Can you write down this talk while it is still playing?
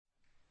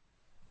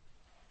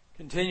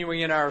Continuing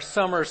in our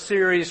summer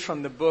series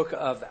from the book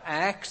of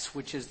Acts,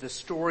 which is the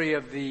story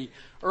of the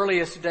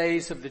earliest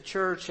days of the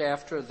church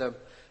after the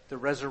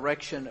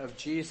resurrection of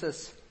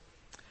Jesus.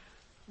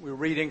 We're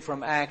reading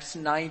from Acts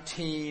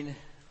 19,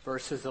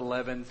 verses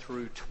 11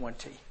 through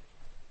 20.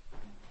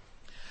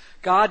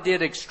 God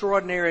did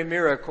extraordinary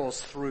miracles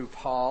through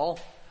Paul,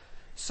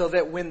 so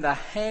that when the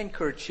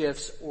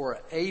handkerchiefs or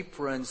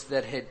aprons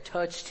that had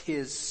touched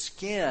his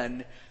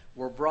skin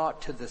were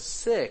brought to the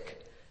sick,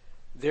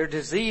 their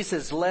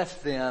diseases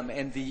left them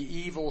and the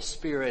evil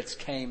spirits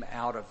came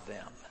out of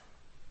them.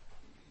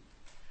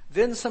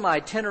 Then some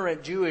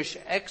itinerant Jewish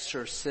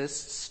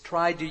exorcists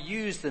tried to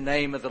use the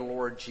name of the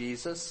Lord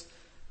Jesus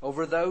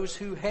over those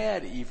who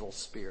had evil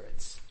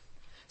spirits,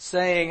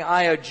 saying,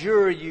 "I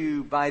adjure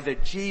you by the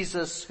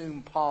Jesus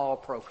whom Paul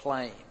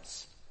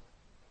proclaims."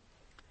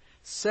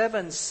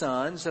 7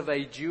 sons of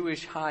a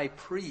Jewish high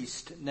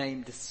priest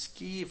named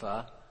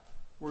Sceva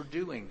were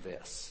doing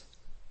this.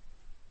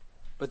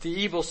 But the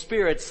evil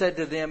spirit said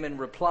to them in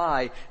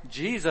reply,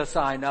 "Jesus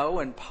I know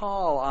and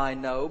Paul I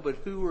know, but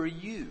who are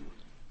you?"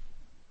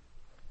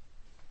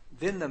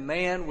 Then the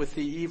man with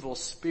the evil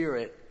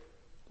spirit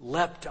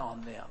leapt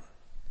on them,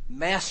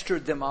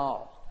 mastered them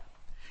all,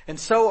 and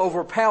so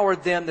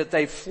overpowered them that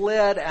they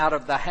fled out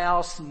of the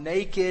house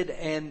naked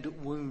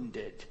and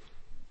wounded.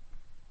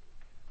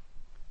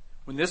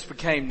 When this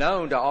became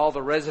known to all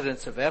the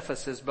residents of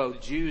Ephesus, both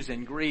Jews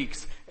and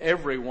Greeks,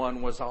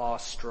 everyone was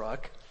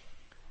awestruck.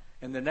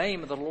 And the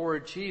name of the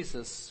Lord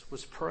Jesus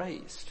was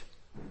praised.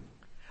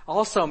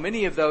 Also,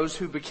 many of those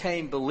who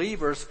became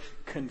believers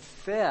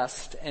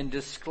confessed and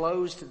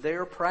disclosed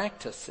their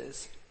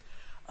practices.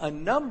 A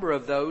number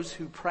of those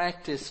who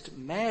practiced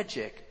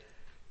magic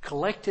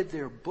collected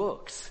their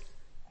books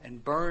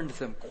and burned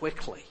them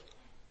quickly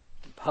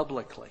and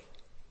publicly.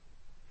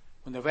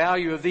 When the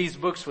value of these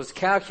books was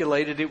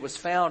calculated, it was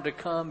found to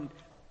come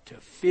to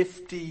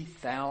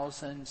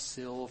 50,000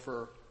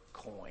 silver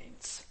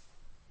coins.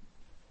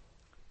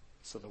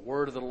 So the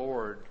word of the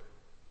Lord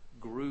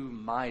grew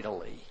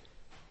mightily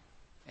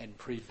and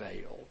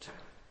prevailed.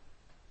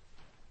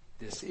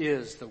 This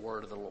is the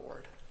word of the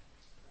Lord.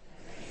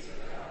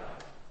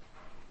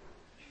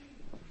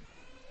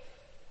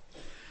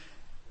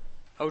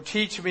 Oh,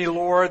 teach me,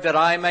 Lord, that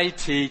I may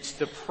teach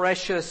the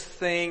precious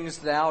things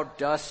thou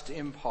dost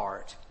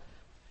impart,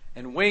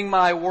 and wing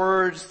my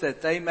words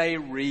that they may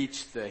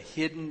reach the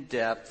hidden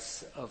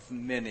depths of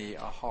many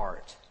a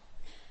heart.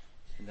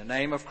 In the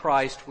name of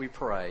Christ we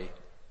pray.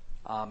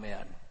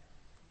 Amen.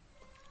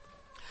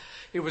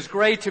 It was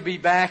great to be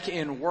back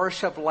in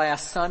worship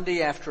last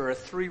Sunday after a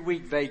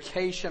 3-week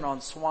vacation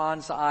on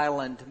Swans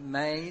Island,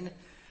 Maine,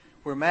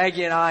 where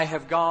Maggie and I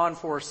have gone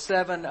for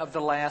 7 of the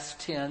last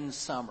 10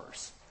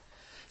 summers.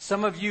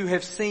 Some of you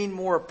have seen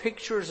more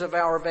pictures of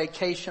our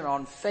vacation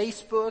on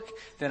Facebook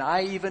than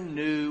I even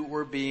knew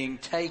were being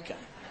taken.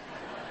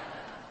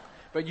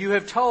 But you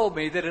have told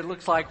me that it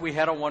looks like we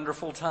had a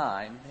wonderful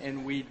time,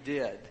 and we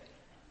did.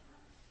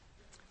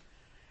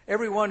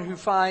 Everyone who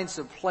finds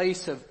a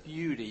place of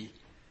beauty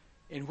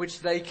in which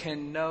they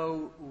can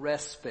know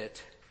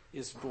respite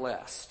is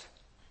blessed.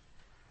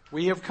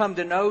 We have come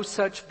to know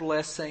such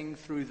blessing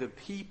through the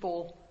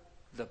people,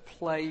 the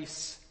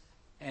place,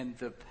 and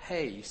the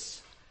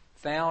pace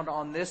found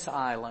on this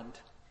island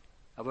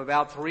of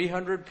about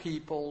 300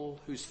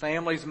 people whose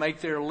families make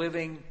their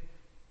living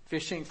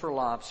fishing for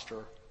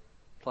lobster,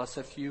 plus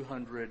a few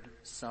hundred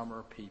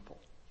summer people.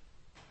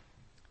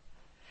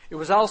 It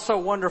was also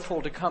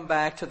wonderful to come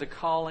back to the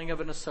calling of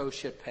an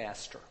associate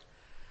pastor,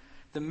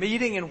 the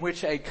meeting in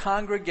which a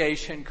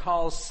congregation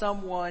calls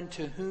someone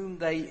to whom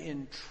they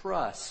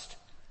entrust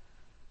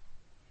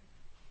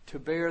to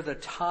bear the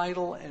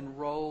title and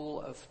role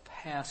of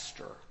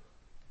pastor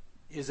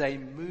is a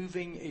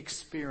moving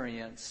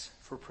experience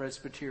for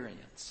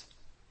Presbyterians.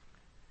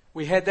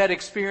 We had that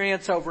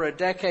experience over a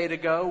decade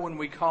ago when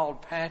we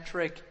called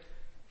Patrick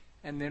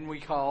and then we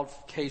called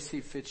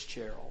Casey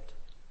Fitzgerald.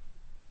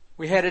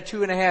 We had it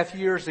 2.5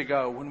 years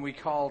ago when we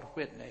called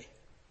Whitney.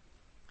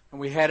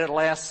 And we had it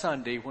last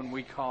Sunday when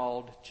we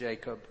called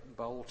Jacob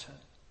Bolton.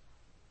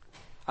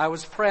 I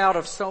was proud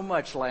of so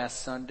much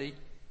last Sunday.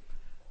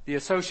 The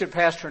associate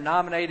pastor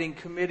nominating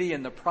committee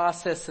and the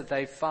process that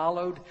they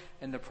followed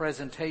and the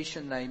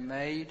presentation they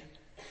made.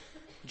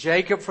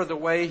 Jacob for the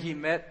way he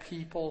met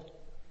people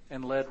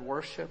and led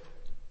worship.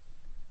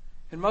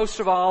 And most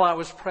of all, I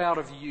was proud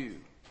of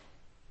you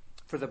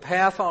for the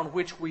path on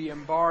which we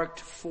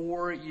embarked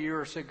 4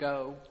 years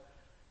ago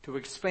to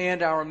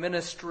expand our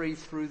ministry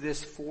through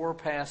this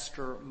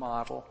 4-pastor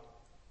model,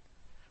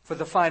 for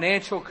the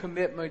financial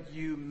commitment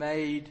you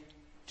made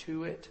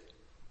to it,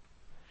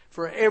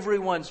 for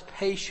everyone's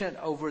patience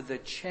over the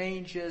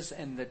changes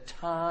and the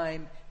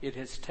time it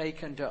has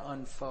taken to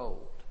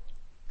unfold.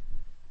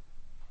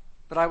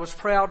 But I was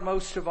proud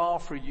most of all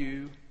for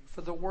you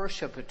for the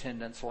worship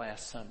attendance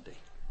last Sunday,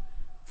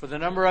 for the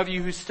number of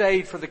you who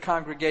stayed for the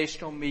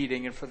congregational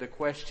meeting and for the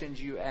questions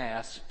you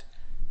asked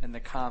and the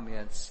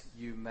comments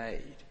you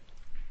made.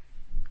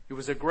 It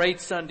was a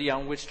great Sunday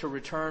on which to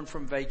return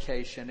from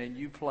vacation, and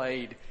you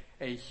played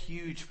a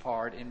huge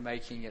part in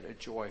making it a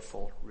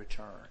joyful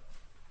return.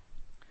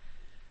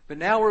 But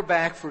now we're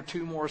back for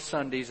 2 more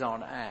Sundays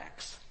on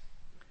Acts.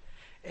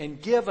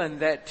 And given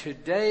that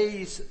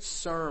today's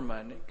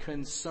sermon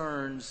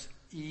concerns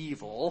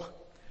evil,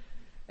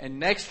 and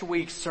next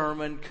week's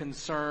sermon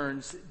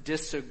concerns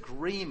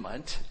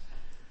disagreement,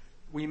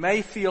 we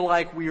may feel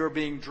like we are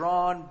being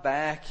drawn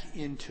back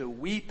into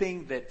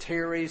weeping that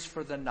tarries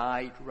for the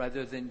night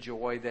rather than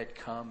joy that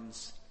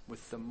comes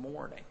with the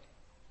morning.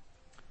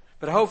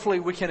 But hopefully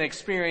we can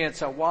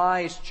experience a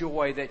wise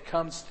joy that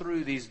comes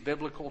through these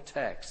biblical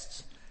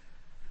texts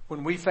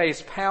when we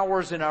face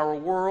powers in our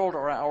world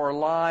or our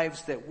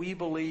lives that we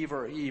believe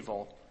are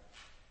evil,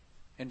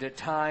 and at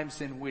times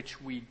in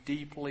which we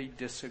deeply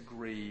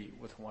disagree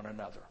with one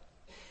another.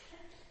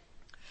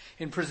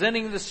 In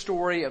presenting the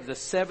story of the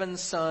 7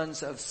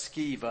 sons of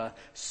Sceva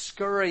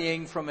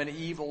scurrying from an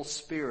evil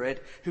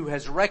spirit who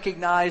has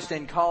recognized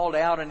and called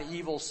out an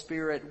evil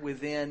spirit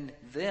within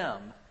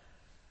them,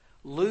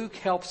 Luke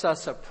helps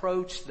us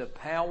approach the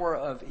power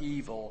of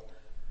evil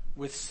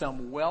with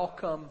some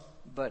welcome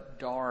but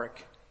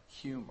dark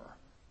humor.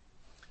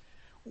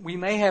 We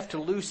may have to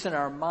loosen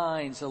our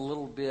minds a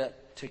little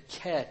bit to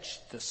catch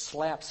the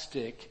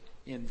slapstick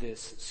in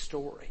this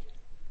story.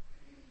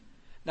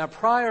 Now,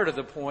 prior to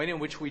the point in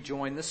which we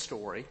join the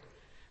story,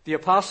 the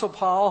Apostle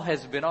Paul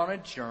has been on a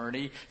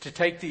journey to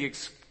take the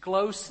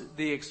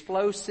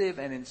explosive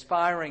and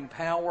inspiring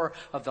power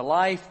of the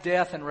life,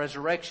 death, and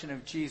resurrection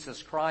of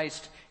Jesus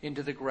Christ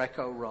into the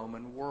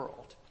Greco-Roman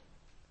world.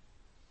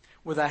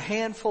 With a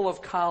handful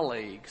of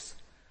colleagues,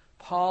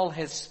 Paul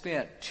has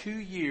spent 2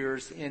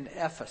 years in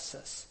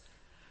Ephesus,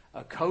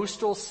 a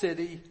coastal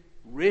city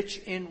rich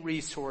in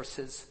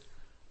resources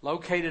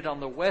located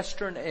on the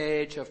western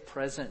edge of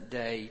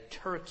present-day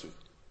Turkey.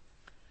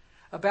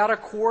 About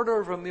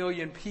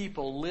 250,000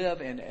 people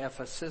live in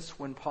Ephesus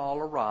when Paul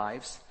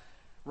arrives,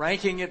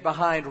 ranking it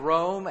behind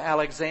Rome,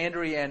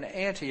 Alexandria, and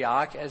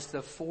Antioch as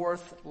the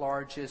 4th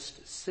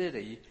largest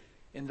city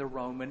in the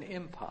Roman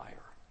Empire.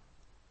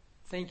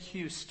 Think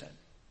Houston.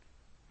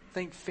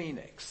 Think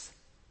Phoenix.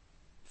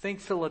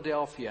 Think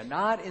Philadelphia.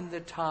 Not in the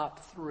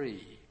top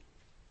 3,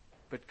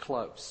 but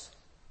close.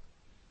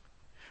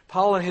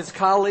 Paul and his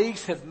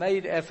colleagues have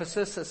made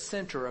Ephesus a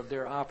center of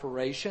their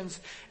operations,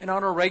 and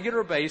on a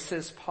regular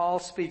basis, Paul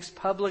speaks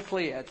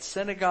publicly at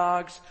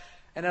synagogues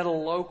and at a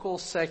local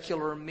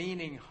secular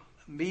meeting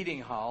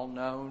hall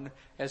known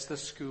as the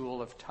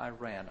School of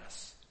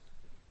Tyrannus.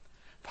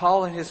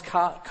 Paul and his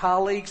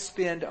colleagues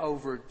spend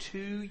over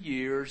 2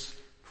 years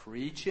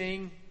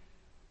preaching,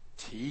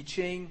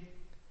 teaching,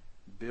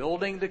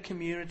 building the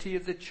community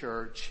of the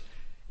church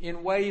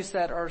in ways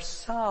that are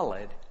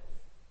solid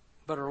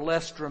but are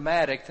less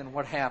dramatic than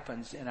what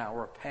happens in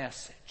our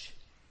passage.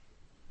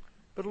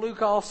 But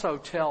Luke also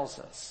tells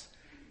us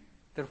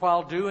that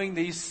while doing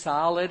these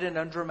solid and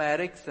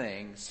undramatic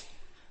things,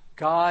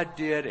 God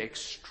did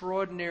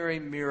extraordinary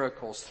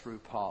miracles through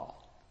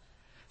Paul,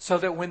 so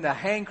that when the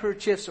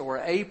handkerchiefs or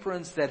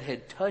aprons that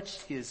had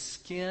touched his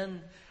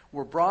skin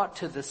were brought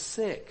to the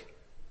sick,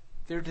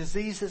 their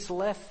diseases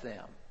left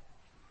them,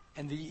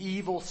 and the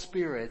evil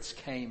spirits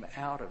came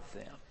out of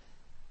them.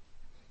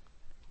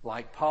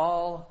 Like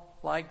Paul,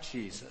 like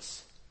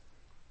Jesus,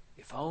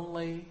 if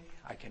only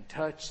I can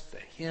touch the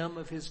hem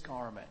of his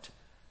garment,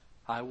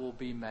 I will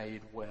be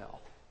made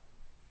well.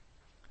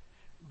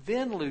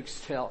 Then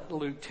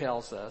Luke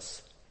tells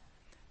us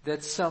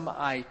that some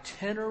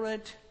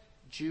itinerant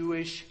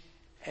Jewish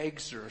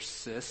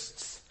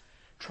exorcists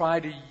try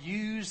to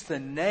use the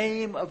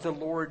name of the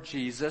Lord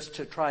Jesus,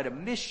 to try to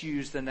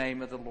misuse the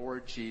name of the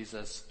Lord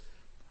Jesus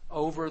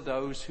over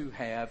those who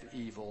have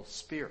evil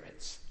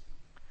spirits.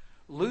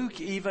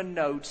 Luke even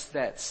notes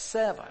that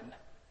 7,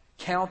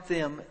 count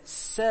them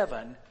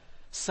 7,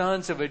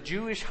 sons of a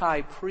Jewish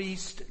high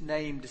priest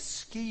named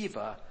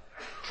Sceva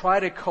try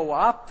to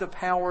co-opt the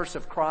powers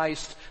of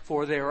Christ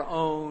for their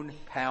own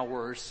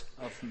powers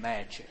of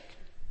magic.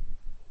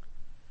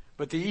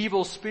 But the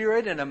evil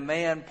spirit in a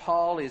man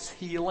Paul is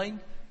healing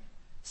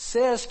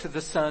says to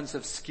the sons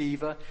of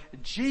Sceva,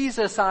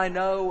 Jesus I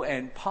know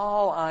and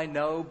Paul I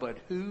know, but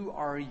who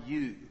are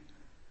you?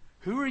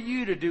 Who are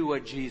you to do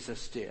what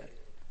Jesus did?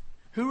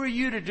 Who are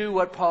you to do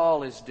what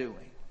Paul is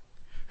doing?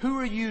 Who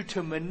are you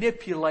to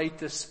manipulate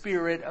the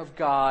Spirit of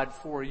God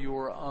for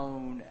your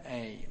own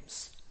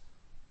aims?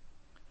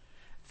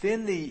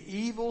 Then the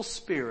evil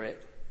spirit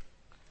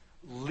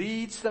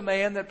leads the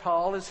man that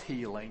Paul is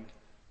healing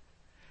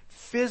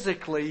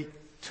physically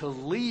to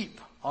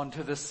leap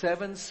onto the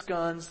 7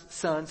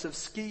 sons of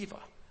Sceva.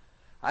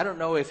 I don't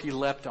know if he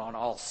leapt on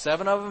all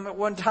 7 of them at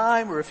one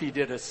time or if he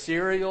did a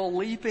serial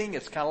leaping.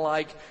 It's kind of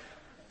like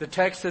the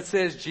text that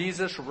says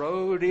Jesus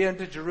rode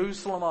into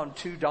Jerusalem on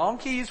 2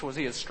 donkeys. Was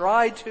he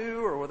astride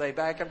 2 or were they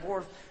back and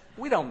forth?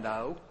 We don't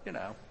know,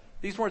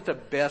 These weren't the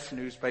best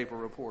newspaper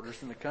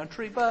reporters in the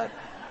country, but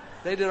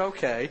they did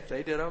okay.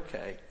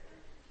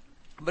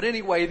 But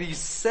anyway, these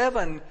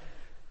 7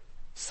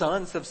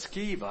 sons of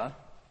Sceva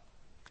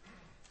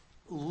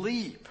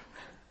leap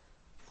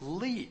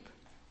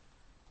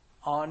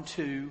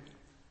onto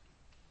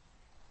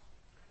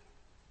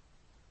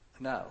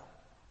No.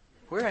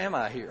 Where am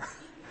I here?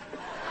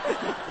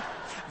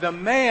 The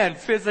man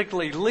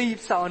physically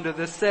leaps onto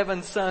the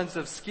 7 sons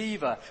of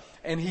Sceva,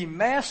 and he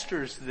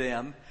masters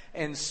them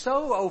and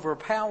so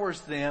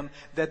overpowers them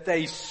that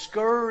they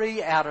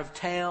scurry out of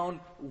town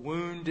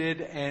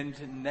wounded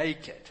and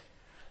naked.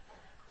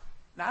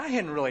 Now, I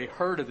hadn't really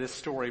heard of this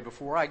story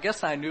before. I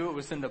guess I knew it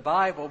was in the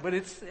Bible, but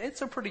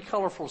it's a pretty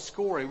colorful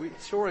story.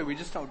 We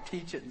just don't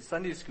teach it in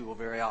Sunday school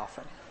very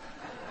often.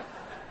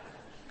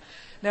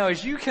 Now,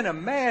 as you can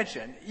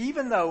imagine,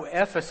 even though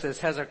Ephesus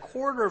has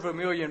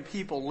 250,000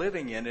 people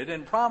living in it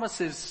and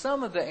promises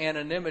some of the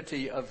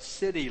anonymity of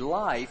city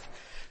life,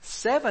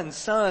 7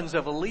 sons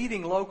of a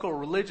leading local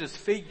religious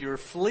figure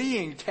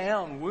fleeing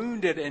town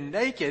wounded and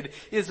naked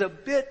is a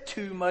bit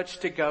too much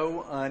to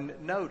go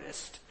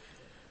unnoticed.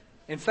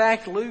 In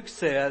fact, Luke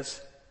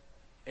says,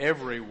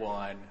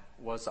 everyone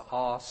was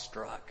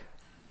awestruck.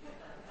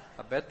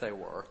 I bet they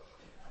were.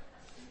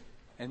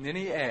 And then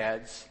he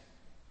adds,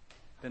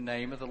 the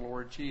name of the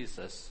Lord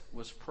Jesus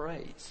was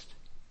praised.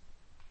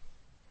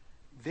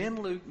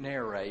 Then Luke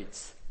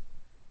narrates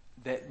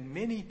that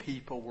many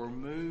people were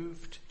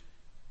moved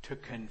to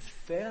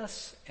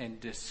confess and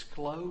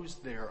disclose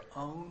their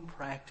own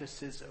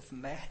practices of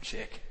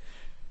magic.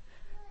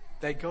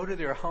 They go to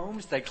their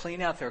homes, they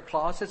clean out their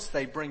closets,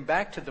 they bring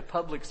back to the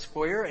public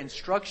square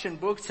instruction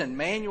books and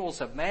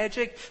manuals of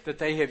magic that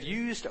they have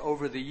used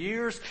over the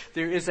years.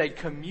 There is a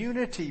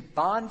community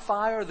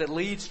bonfire that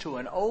leads to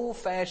an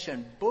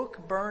old-fashioned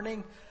book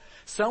burning.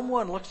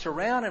 Someone looks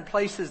around and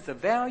places the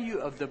value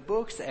of the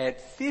books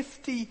at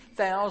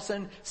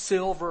 50,000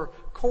 silver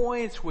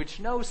coins,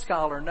 which no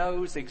scholar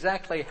knows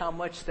exactly how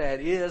much that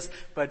is,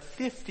 but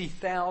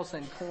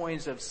 50,000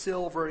 coins of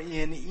silver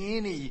in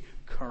any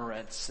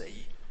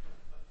currency.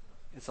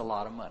 It's a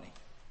lot of money.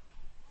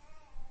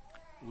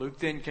 Luke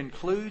then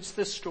concludes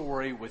the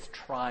story with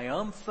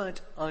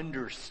triumphant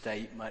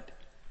understatement.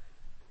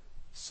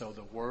 So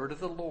the word of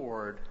the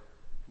Lord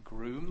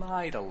grew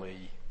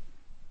mightily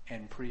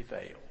and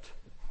prevailed.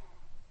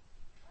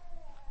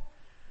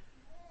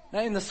 Now,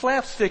 in the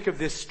slapstick of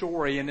this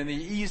story and in the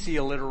easy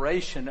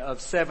alliteration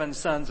of 7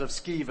 sons of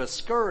Sceva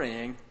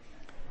scurrying,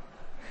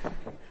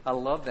 I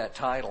love that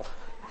title.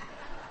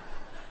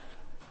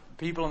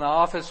 People in the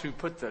office who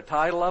put the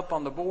title up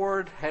on the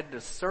board had to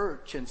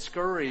search and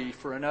scurry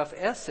for enough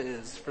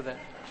S's for that.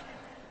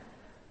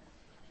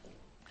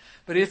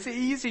 But it's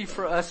easy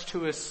for us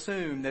to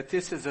assume that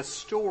this is a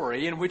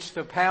story in which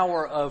the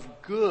power of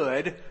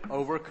good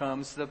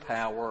overcomes the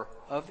power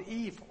of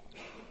evil.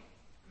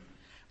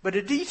 But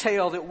a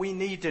detail that we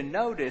need to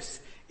notice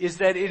is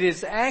that it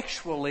is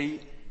actually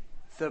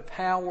the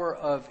power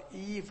of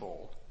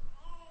evil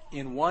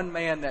in one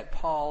man that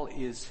Paul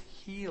is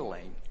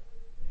healing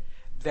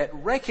that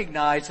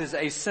recognizes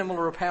a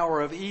similar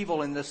power of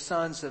evil in the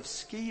sons of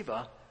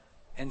Sceva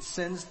and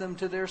sends them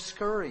to their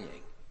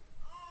scurrying.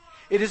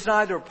 It is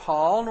neither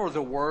Paul nor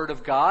the Word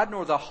of God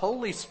nor the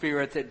Holy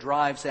Spirit that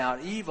drives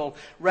out evil.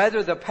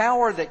 Rather, the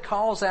power that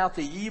calls out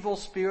the evil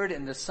spirit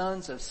in the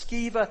sons of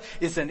Sceva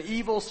is an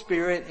evil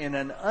spirit in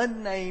an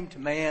unnamed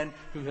man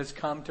who has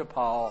come to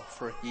Paul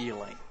for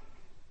healing.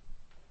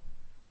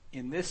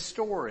 In this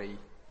story,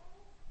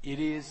 it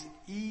is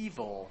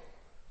evil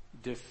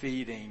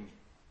defeating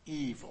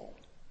evil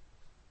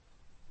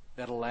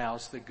that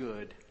allows the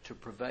good to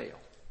prevail.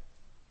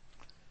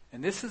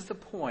 And this is the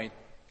point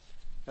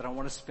that I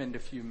want to spend a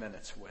few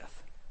minutes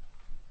with.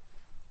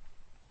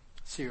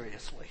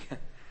 Seriously.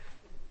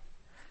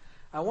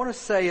 I want to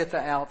say at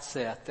the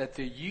outset that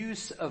the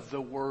use of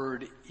the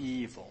word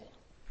evil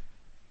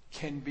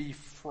can be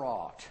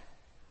fraught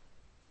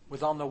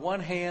with, on the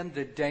one hand,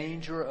 the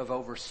danger of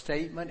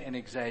overstatement and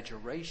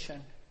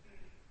exaggeration,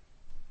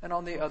 and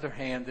on the other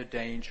hand, the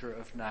danger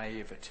of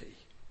naivety.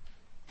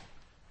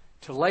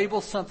 To label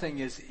something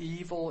as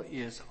evil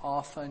is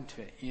often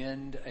to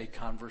end a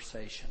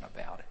conversation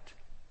about it.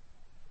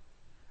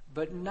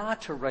 But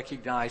not to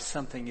recognize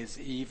something as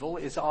evil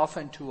is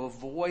often to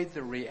avoid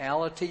the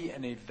reality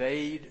and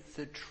evade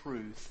the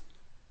truth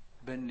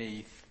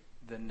beneath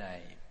the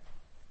name.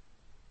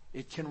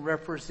 It can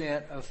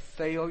represent a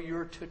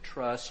failure to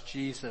trust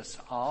Jesus'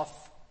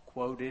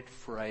 oft-quoted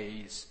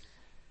phrase,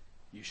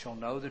 "You shall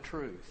know the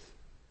truth,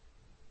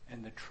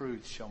 and the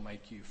truth shall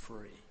make you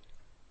free."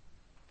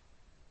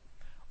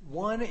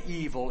 One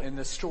evil in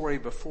the story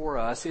before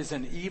us is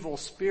an evil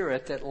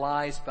spirit that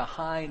lies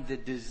behind the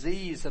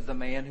disease of the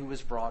man who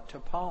was brought to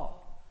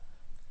Paul.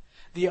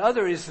 The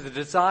other is the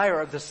desire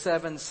of the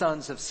 7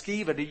 sons of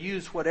Sceva to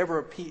use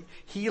whatever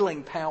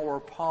healing power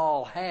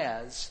Paul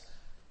has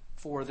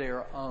for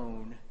their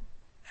own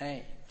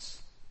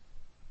aims.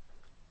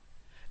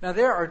 Now,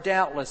 there are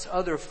doubtless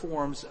other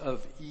forms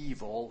of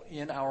evil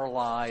in our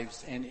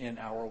lives and in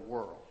our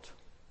world.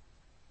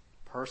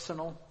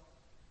 Personal,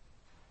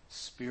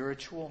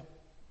 spiritual,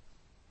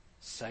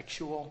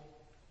 sexual,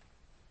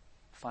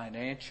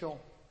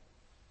 financial,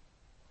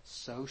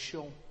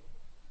 social,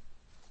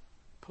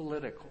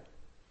 political.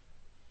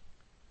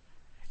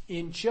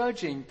 In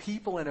judging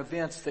people and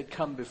events that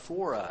come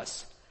before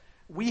us,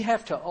 we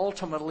have to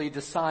ultimately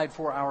decide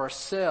for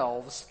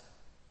ourselves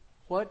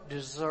what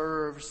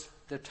deserves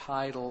the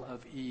title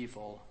of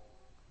evil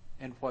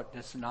and what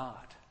does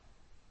not.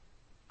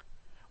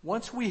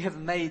 Once we have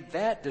made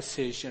that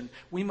decision,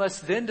 we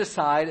must then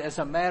decide as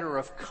a matter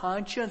of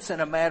conscience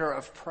and a matter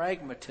of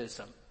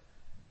pragmatism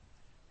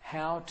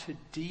how to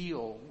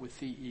deal with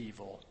the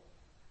evil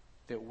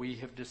that we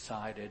have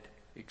decided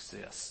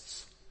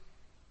exists.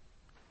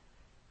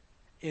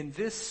 In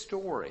this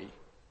story,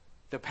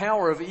 the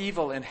power of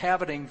evil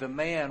inhabiting the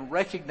man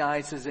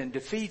recognizes and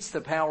defeats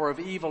the power of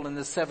evil in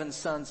the 7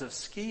 sons of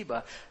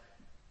Sceva.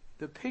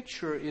 The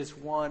picture is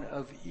one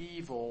of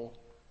evil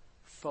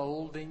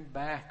folding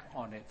back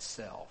on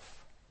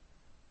itself,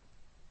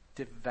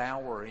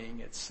 devouring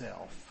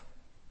itself,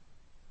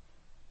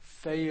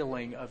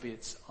 failing of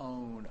its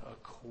own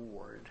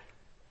accord,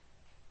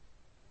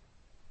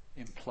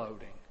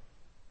 imploding.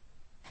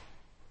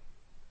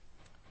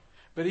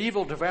 But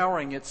evil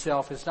devouring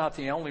itself is not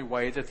the only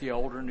way that the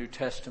older New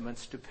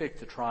Testaments depict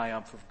the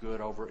triumph of good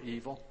over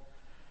evil.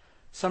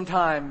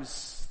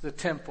 Sometimes the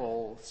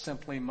temple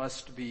simply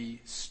must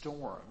be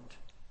stormed,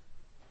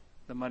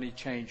 the money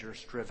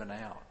changers driven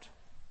out.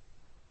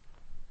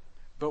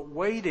 But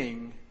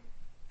waiting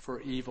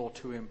for evil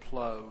to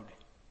implode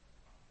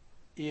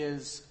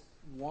is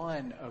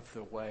one of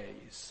the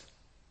ways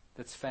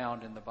that's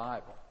found in the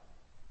Bible.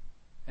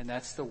 And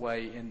that's the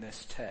way in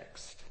this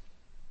text.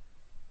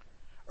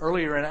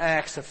 Earlier in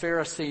Acts, a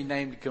Pharisee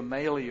named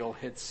Gamaliel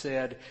had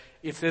said,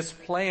 if this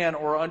plan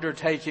or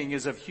undertaking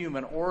is of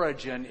human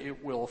origin,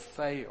 it will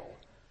fail.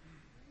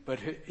 But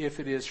if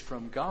it is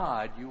from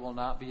God, you will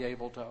not be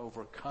able to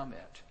overcome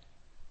it.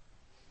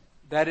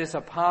 That is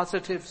a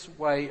positive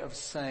way of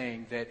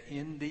saying that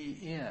in the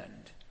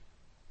end,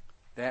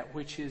 that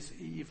which is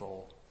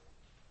evil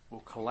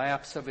will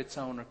collapse of its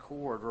own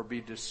accord or be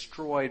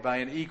destroyed by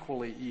an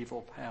equally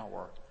evil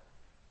power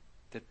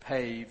that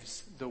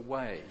paves the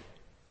way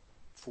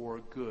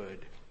for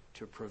good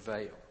to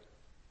prevail.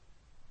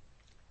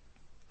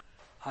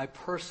 I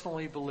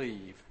personally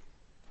believe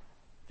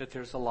that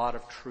there's a lot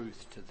of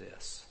truth to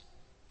this.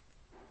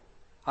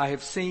 I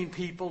have seen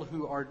people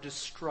who are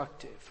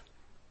destructive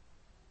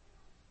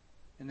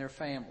in their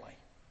family,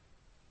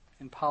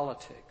 in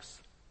politics,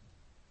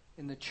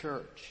 in the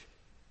church,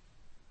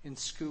 in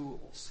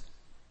schools,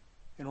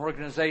 in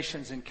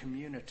organizations and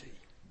community,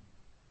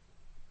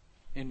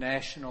 in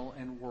national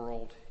and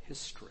world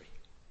history.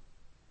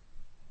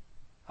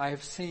 I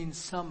have seen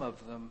some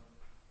of them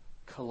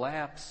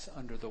collapse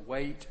under the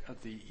weight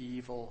of the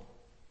evil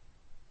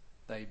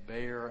they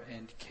bear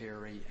and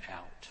carry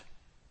out.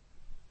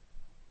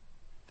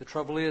 The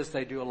trouble is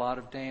they do a lot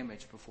of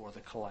damage before the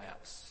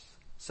collapse,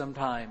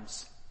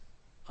 sometimes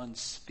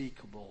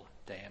unspeakable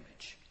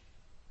damage.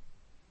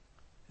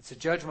 It's a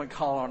judgment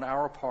call on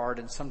our part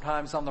and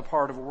sometimes on the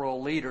part of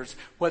world leaders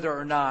whether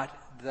or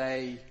not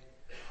they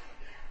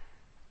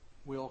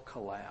will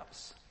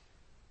collapse.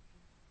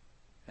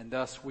 And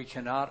thus we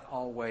cannot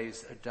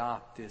always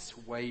adopt this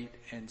wait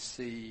and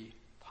see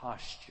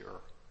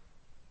posture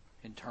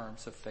in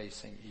terms of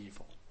facing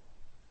evil.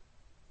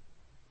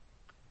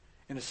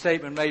 In a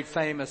statement made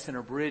famous in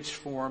abridged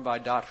form by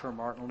Dr.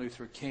 Martin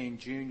Luther King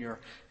Jr.,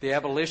 the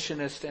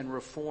abolitionist and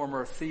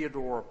reformer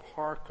Theodore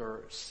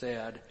Parker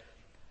said,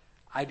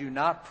 I do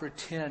not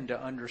pretend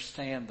to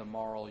understand the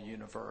moral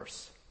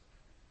universe.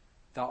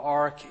 The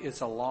arc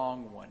is a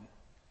long one,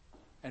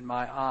 and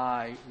my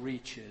eye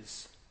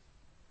reaches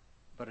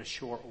but a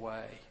short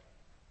way.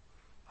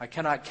 I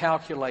cannot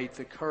calculate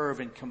the curve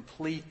and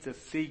complete the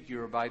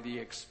figure by the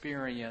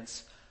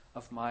experience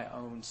of my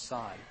own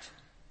sight.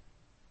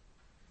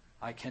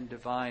 I can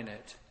divine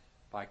it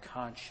by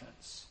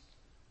conscience.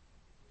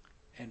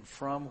 And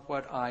from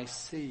what I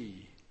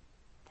see,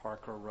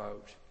 Parker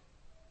wrote,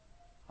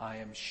 I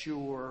am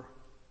sure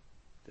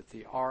that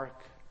the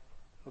arc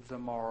of the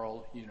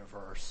moral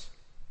universe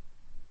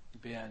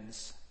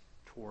bends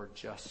toward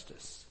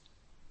justice.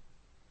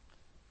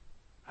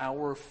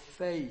 Our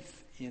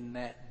faith in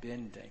that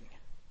bending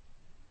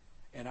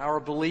and our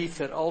belief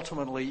that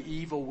ultimately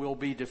evil will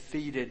be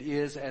defeated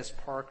is, as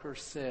Parker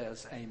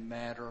says, a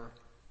matter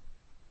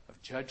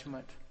of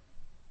judgment,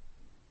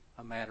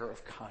 a matter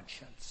of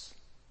conscience.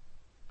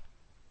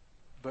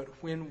 But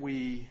when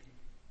we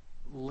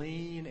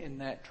lean in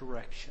that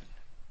direction,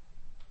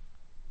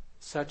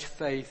 such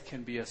faith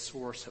can be a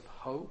source of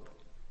hope,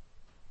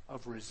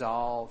 of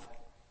resolve,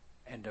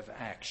 and of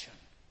action.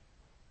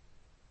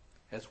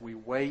 As we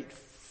wait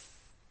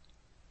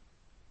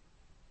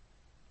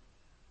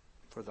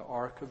for the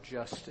arc of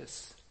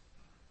justice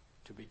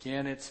to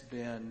begin its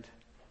bend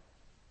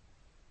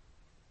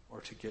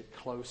or to get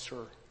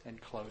closer and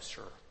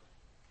closer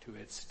to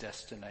its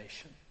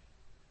destination.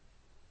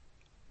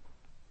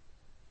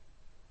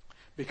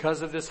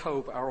 Because of this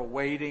hope, our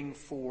waiting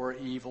for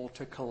evil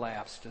to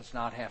collapse does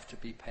not have to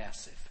be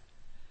passive.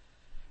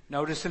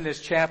 Notice in this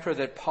chapter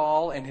that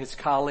Paul and his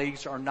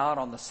colleagues are not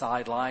on the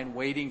sideline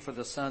waiting for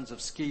the sons of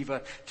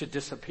Sceva to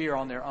disappear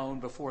on their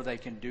own before they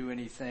can do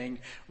anything.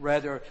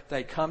 Rather,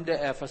 they come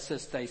to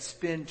Ephesus, they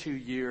spend 2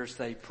 years,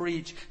 they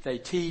preach, they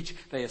teach,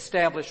 they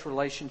establish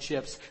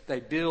relationships, they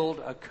build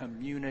a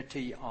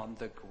community on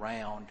the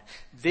ground.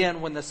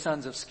 Then when the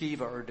sons of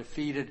Sceva are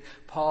defeated,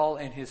 Paul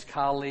and his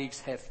colleagues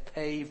have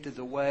paved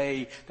the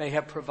way, they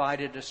have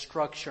provided a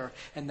structure,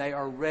 and they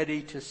are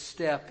ready to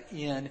step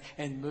in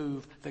and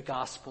move the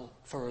gospel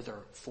further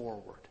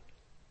forward.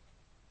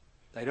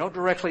 They don't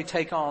directly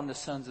take on the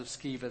sons of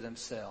Sceva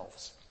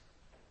themselves,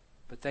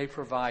 but they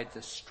provide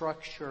the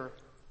structure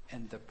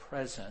and the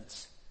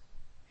presence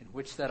in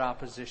which that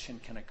opposition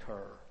can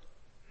occur,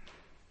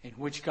 in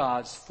which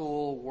God's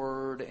full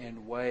word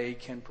and way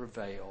can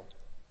prevail,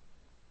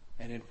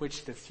 and in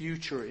which the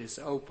future is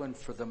open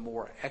for the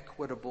more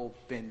equitable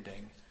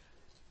bending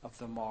of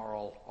the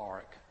moral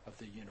arc of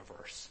the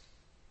universe.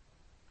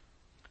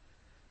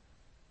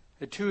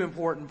 At 2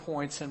 important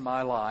points in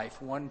my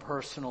life, one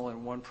personal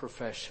and one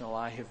professional,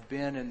 I have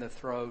been in the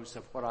throes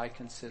of what I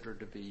consider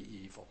to be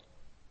evil.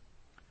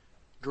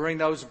 During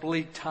those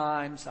bleak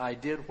times, I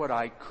did what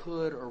I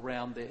could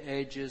around the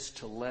edges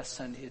to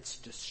lessen its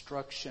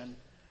destruction,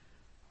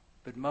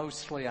 but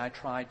mostly I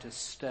tried to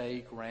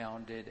stay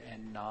grounded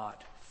and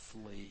not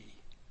flee.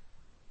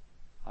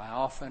 I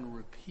often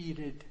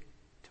repeated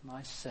to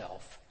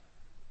myself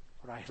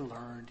what I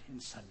learned in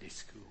Sunday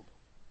school.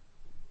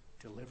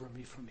 Deliver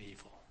me from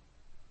evil.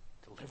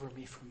 Deliver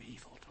me from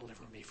evil.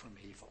 Deliver me from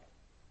evil.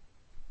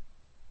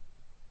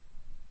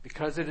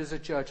 Because it is a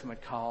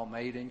judgment call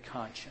made in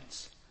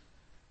conscience,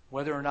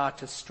 whether or not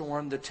to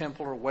storm the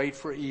temple or wait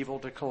for evil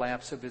to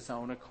collapse of his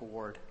own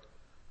accord.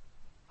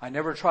 I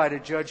never try to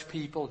judge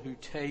people who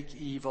take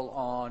evil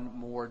on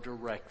more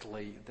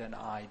directly than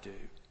I do.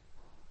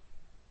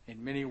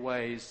 In many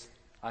ways,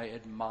 I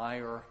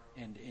admire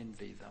and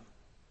envy them.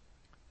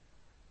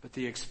 But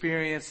the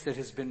experience that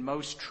has been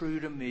most true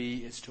to me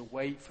is to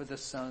wait for the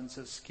sons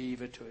of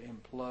Sceva to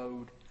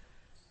implode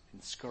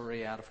and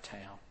scurry out of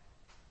town.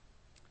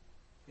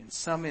 In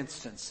some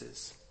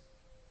instances,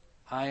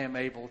 I am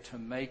able to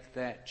make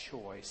that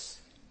choice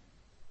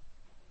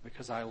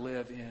because I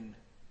live in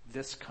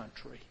this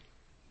country,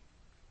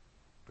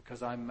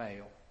 because I'm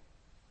male,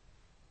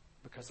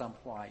 because I'm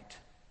white,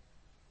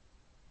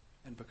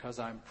 and because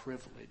I'm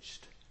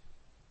privileged,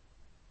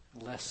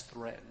 less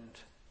threatened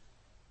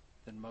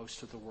than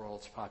most of the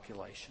world's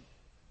population.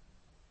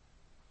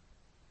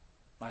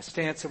 My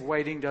stance of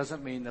waiting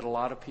doesn't mean that a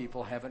lot of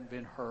people haven't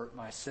been hurt,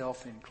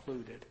 myself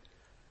included,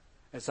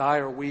 as I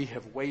or we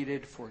have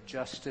waited for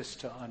justice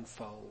to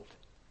unfold.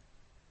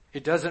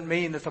 It doesn't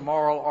mean that the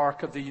moral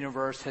arc of the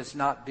universe has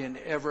not been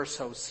ever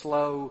so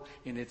slow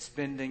in its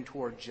bending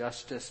toward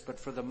justice, but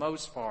for the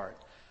most part,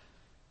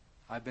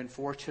 I've been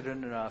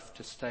fortunate enough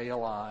to stay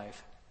alive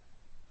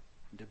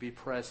and to be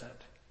present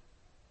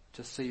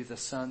to see the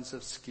sons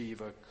of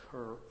Sceva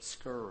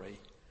scurry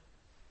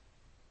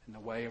and the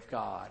way of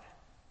God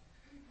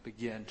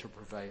begin to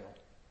prevail.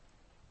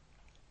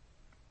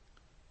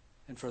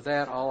 And for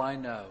that, all I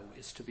know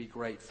is to be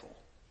grateful,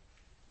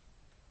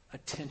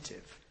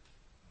 attentive,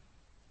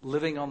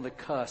 living on the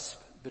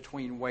cusp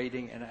between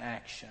waiting and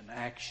action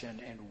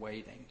and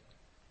waiting,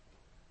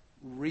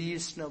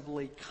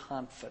 reasonably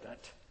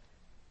confident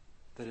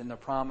that in the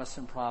promise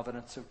and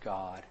providence of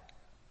God,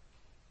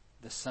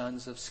 the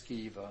sons of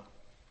Sceva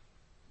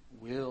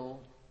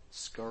will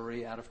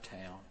scurry out of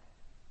town.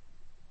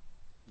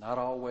 Not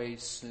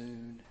always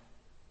soon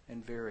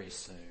and very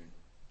soon,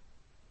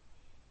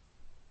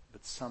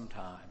 but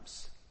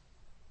sometimes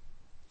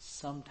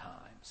soon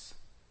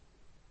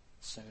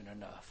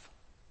enough.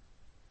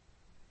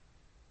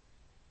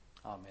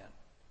 Amen.